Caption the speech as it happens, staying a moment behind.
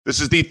This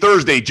is the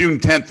Thursday, June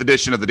 10th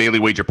edition of the Daily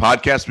Wager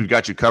Podcast. We've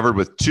got you covered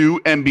with 2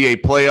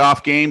 NBA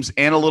playoff games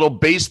and a little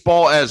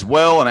baseball as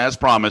well. And as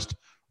promised,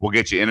 we'll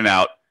get you in and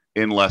out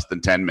in less than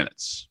 10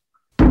 minutes.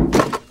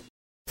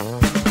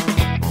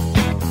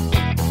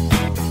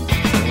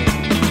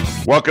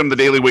 Welcome to the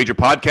Daily Wager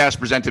Podcast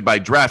presented by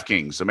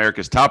DraftKings,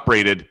 America's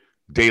top-rated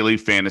daily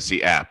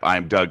fantasy app.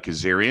 I'm Doug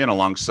Kazarian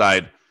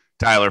alongside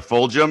Tyler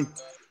Fulgham.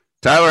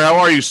 Tyler, how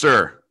are you,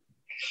 sir?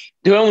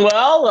 Doing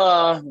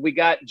well. We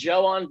got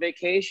Joe on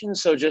vacation,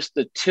 so just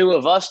the two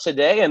of us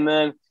today. And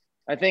then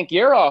I think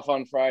you're off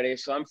on Friday,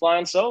 so I'm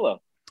flying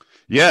solo.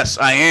 Yes,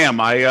 I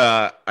am.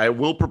 I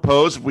will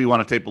propose if we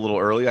want to tape a little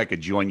early, I could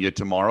join you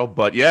tomorrow.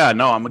 But yeah,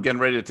 no, I'm getting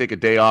ready to take a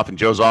day off, and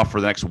Joe's off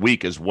for the next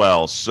week as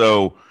well.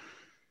 So,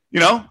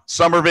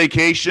 summer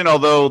vacation,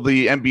 although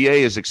the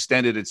NBA has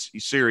extended its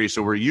series.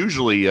 So we're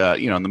usually,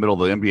 in the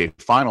middle of the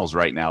NBA finals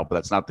right now, but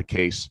that's not the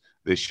case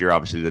this year,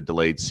 obviously the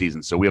delayed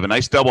season. So we have a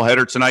nice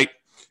doubleheader tonight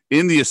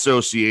in the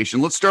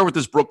association. Let's start with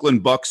this Brooklyn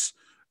Bucks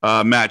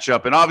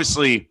matchup. And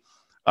obviously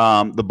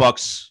the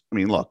Bucks,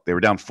 look, they were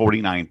down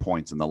 49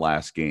 points in the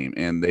last game,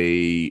 and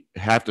they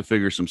have to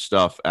figure some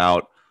stuff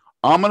out.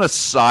 I'm going to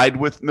side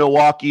with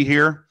Milwaukee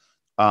here.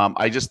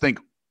 I just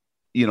think,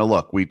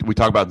 look, we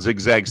talk about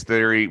zigzags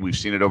theory. We've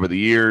seen it over the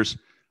years.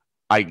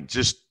 I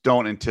just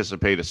don't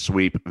anticipate a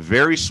sweep.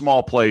 Very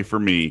small play for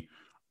me.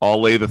 I'll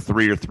lay the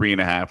 3 or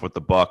 3.5 with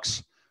the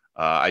Bucks.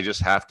 I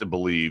just have to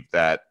believe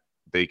that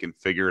they can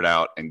figure it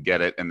out and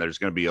get it. And there's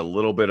going to be a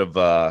little bit of,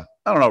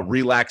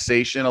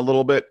 relaxation a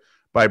little bit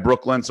by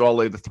Brooklyn. So I'll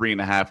lay the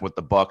 3.5 with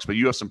the Bucks, but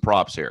you have some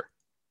props here.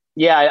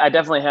 Yeah, I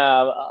definitely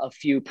have a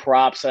few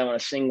props I want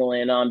to single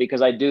in on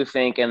because I do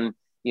think, and,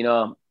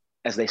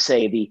 as they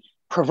say, the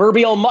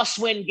proverbial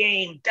must-win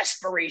game,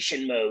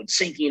 desperation mode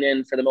sinking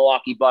in for the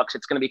Milwaukee Bucks.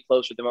 It's going to be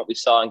closer than what we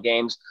saw in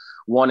games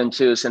 1 and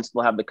 2 since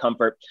they'll have the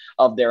comfort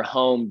of their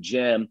home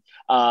gym.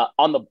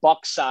 On the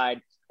Bucks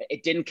side,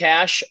 it didn't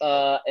cash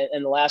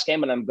in the last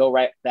game, and I'm go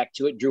right back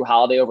to it. Jrue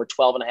Holiday over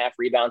 12.5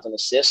 rebounds and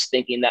assists,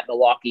 thinking that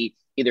Milwaukee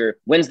either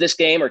wins this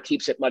game or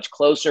keeps it much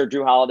closer.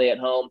 Jrue Holiday at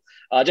home.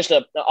 Just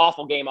an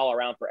awful game all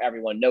around for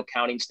everyone. No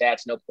counting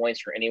stats, no points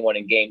for anyone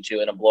in game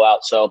 2 in a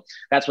blowout. So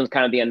that's when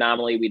kind of the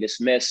anomaly we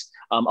dismiss.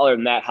 Other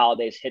than that,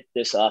 Holiday's hit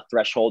this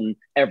threshold in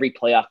every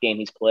playoff game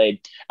he's played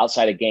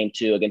outside of game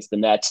 2 against the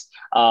Nets.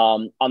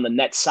 On the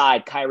Nets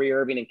side, Kyrie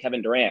Irving and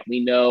Kevin Durant.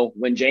 We know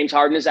when James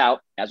Harden is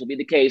out, as will be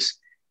the case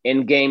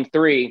in game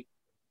 3,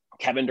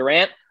 Kevin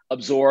Durant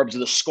absorbs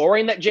the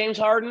scoring that James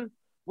Harden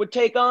would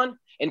take on,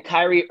 and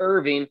Kyrie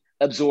Irving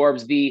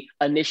absorbs the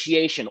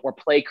initiation or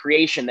play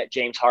creation that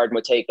James Harden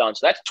would take on.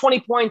 So that's 20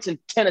 points and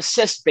 10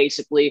 assists,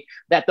 basically,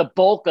 that the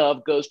bulk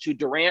of goes to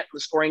Durant in the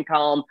scoring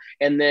column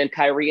and then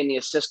Kyrie in the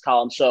assist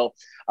column. So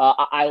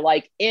I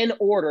like, in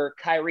order,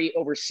 Kyrie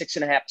over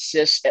 6.5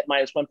 assists at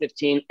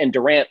 -115 and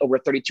Durant over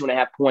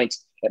 32.5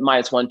 points at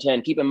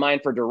 -110. Keep in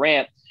mind for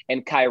Durant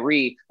and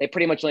Kyrie, they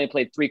pretty much only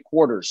played 3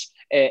 quarters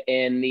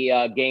in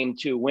the game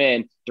 2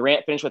 win.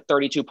 Durant finished with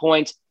 32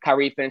 points.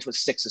 Kyrie finished with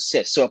 6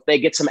 assists. So if they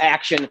get some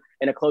action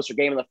in a closer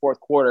game in the fourth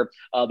quarter,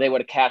 they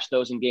would have cashed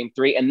those in game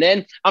 3. And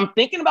then I'm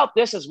thinking about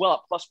this as well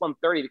at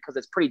 +130 because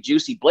it's pretty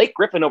juicy. Blake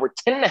Griffin over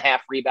 10.5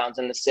 rebounds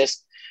and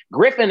assists.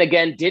 Griffin,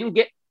 again, didn't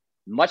get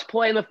much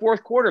play in the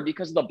fourth quarter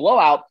because of the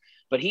blowout,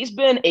 but he's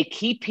been a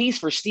key piece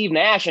for Steve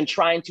Nash in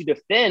trying to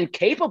defend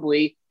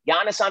capably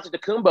Giannis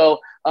Antetokounmpo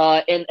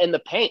in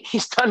the paint.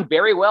 He's done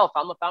very well,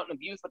 found the fountain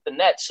of youth with the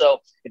Nets. So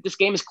if this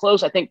game is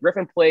close, I think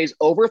Griffin plays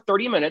over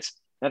 30 minutes.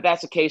 And if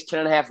that's the case,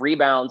 10.5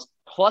 rebounds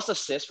plus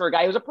assists for a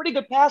guy who's a pretty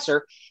good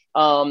passer.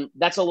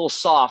 That's a little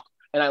soft,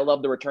 and I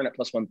love the return at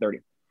 +130.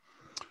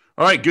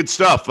 All right, good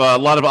stuff. A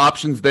lot of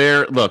options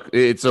there. Look,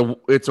 it's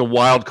a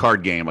wild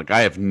card game. Like,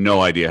 I have no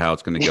idea how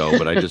it's going to go,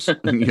 but I just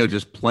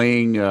just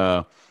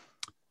playing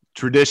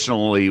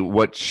traditionally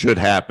what should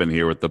happen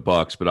here with the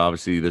Bucks, but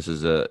obviously this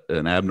is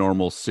an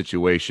abnormal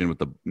situation with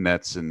the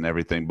Nets and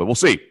everything, but we'll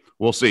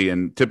see.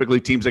 And typically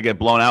teams that get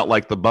blown out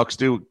like the Bucks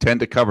do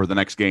tend to cover the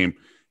next game,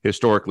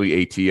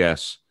 historically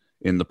ATS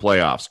in the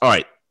playoffs. All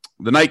right,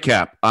 the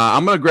nightcap.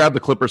 I'm going to grab the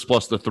Clippers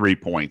plus the 3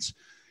 points,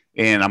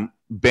 and I'm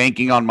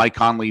banking on Mike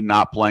Conley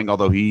not playing,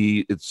 although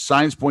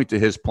signs point to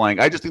his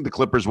playing. I just think the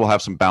Clippers will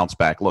have some bounce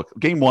back. Look,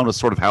 game 1 was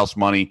sort of house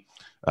money,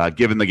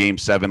 given the game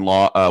 7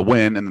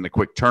 win and then the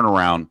quick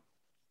turnaround.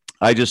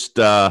 I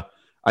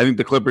think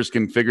the Clippers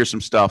can figure some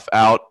stuff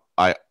out.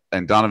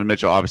 And Donovan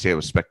Mitchell, obviously, it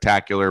was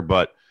spectacular,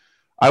 but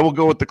I will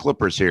go with the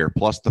Clippers here,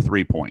 plus the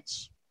 3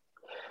 points.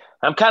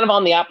 I'm kind of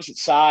on the opposite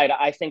side.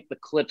 I think the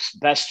Clips'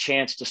 best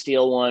chance to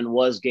steal one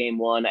was game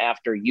 1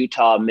 after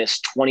Utah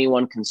missed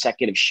 21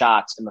 consecutive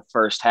shots in the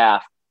first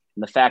half.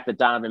 And the fact that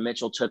Donovan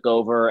Mitchell took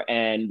over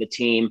and the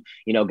team,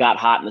 got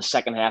hot in the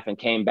second half and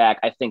came back,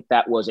 I think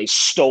that was a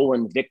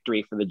stolen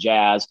victory for the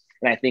Jazz.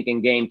 And I think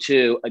in game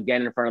 2,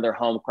 again, in front of their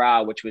home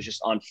crowd, which was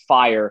just on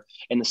fire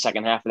in the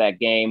second half of that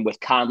game, with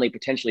Conley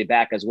potentially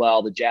back as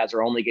well, the Jazz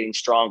are only getting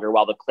stronger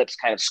while the Clips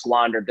kind of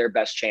squandered their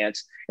best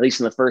chance, at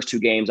least in the first 2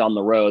 games on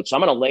the road. So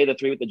I'm going to lay the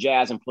 3 with the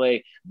Jazz and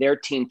play their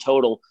team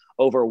total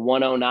over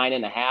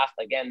 109.5.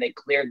 Again, they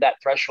cleared that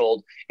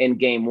threshold in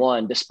game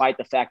one, despite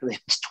the fact that they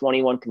missed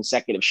 21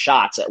 consecutive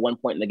shots at one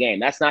point in the game.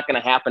 That's not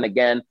going to happen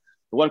again.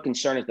 The one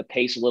concern is the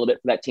pace a little bit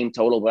for that team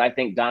total, but I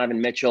think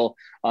Donovan Mitchell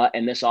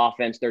and this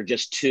offense, they're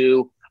just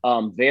too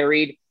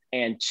varied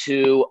and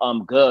too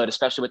good,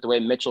 especially with the way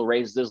Mitchell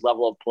raises his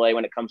level of play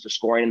when it comes to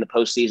scoring in the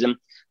postseason.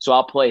 So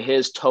I'll play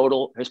his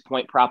total, his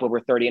point prop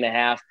over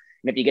 30.5.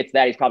 And if he gets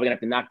that, he's probably going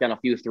to have to knock down a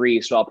few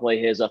threes. So I'll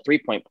play his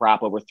 3-point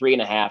prop over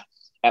 3.5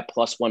 at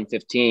plus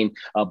 115,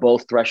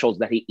 both thresholds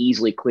that he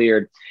easily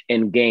cleared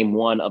in game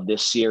one of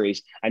this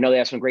series. I know they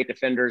have some great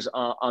defenders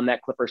on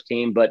that Clippers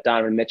team, but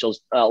Donovan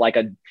Mitchell's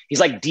he's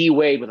like D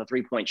Wade with a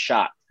 3-point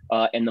shot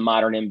in the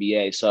modern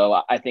NBA.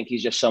 So I think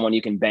he's just someone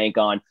you can bank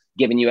on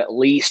giving you at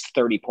least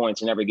 30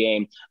 points in every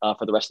game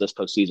for the rest of this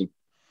postseason.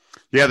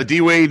 Yeah, the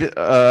D Wade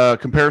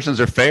comparisons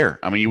are fair.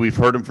 I mean, we've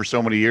heard him for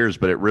so many years,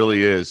 but it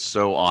really is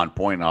so on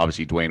point. And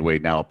obviously, Dwayne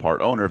Wade, now a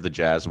part owner of the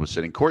Jazz, was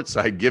sitting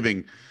courtside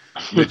giving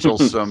Mitchell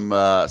some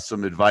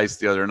advice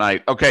the other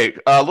night. Okay,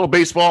 a little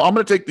baseball. I'm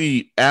going to take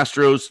the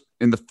Astros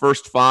in the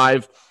first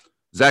 5.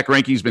 Zach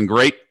Greinke's been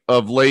great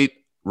of late.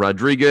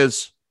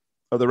 Rodriguez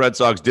of the Red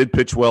Sox did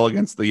pitch well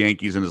against the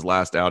Yankees in his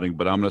last outing,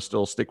 but I'm going to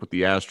still stick with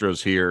the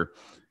Astros here.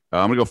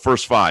 I'm going to go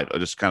first 5. I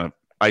just kind of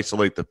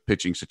isolate the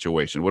pitching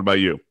situation. What about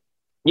you?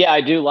 Yeah,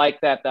 I do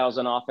like that. That was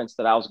an offense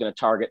that I was going to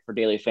target for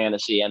daily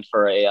fantasy and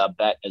for a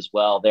bet as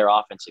well. Their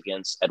offense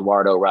against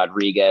Eduardo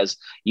Rodriguez.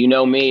 You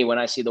know me, when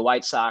I see the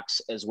White Sox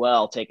as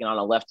well taking on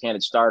a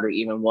left-handed starter,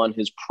 even one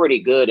who's pretty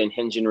good in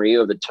Hyun-Jin Ryu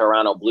of the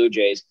Toronto Blue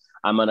Jays,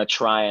 I'm going to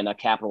try and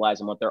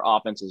capitalize on what their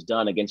offense has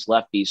done against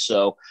lefties.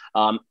 So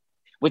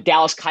with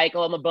Dallas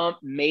Keuchel on the bump,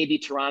 maybe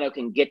Toronto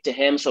can get to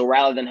him. So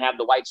rather than have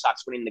the White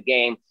Sox winning the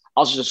game,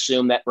 I'll just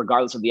assume that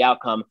regardless of the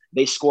outcome,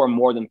 they score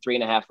more than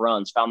 3.5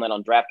 runs. Found that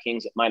on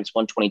DraftKings at minus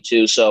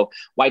 122. So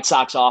White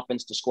Sox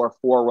offense to score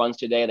 4 runs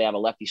today. They have a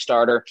lefty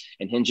starter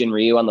and Hyun-Jin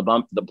Ryu on the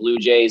bump for the Blue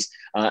Jays.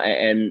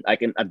 And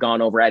I've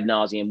gone over ad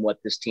nauseum what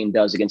this team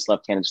does against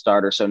left-handed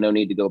starters. So no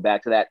need to go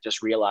back to that.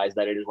 Just realize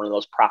that it is one of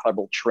those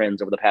profitable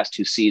trends over the past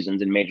 2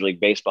 seasons in Major League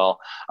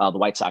Baseball, the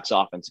White Sox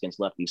offense against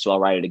lefties. So I'll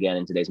write it again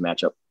in today's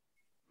matchup.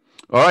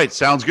 All right,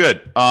 sounds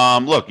good.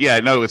 Look, yeah,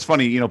 no, it's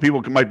funny. You know,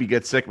 people might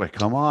get sick, but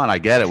come on, I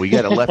get it. We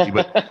get a lefty,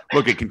 but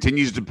look, it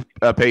continues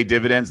to pay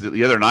dividends.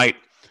 The other night,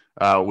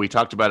 we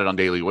talked about it on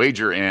Daily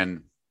Wager,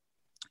 and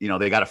you know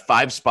they got a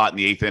 5 spot in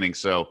the 8th inning.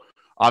 So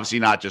obviously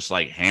not just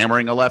like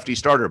hammering a lefty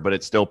starter, but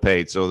it still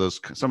paid. So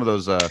some of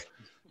those, I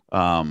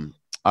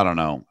don't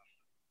know,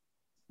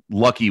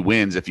 lucky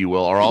wins, if you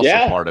will, are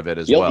also part of it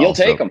as well. You'll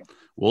take them.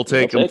 We'll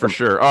take them for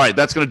sure. All right,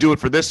 that's going to do it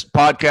for this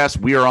podcast.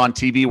 We are on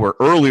TV. We're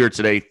earlier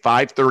today,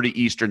 5:30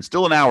 Eastern.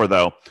 Still an hour,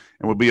 though,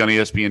 and we'll be on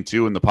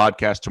ESPN2 and the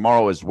podcast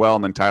tomorrow as well.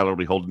 And then Tyler will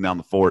be holding down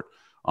the fort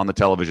on the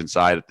television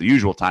side at the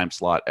usual time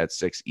slot at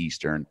 6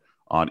 Eastern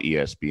on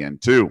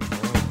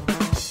ESPN2.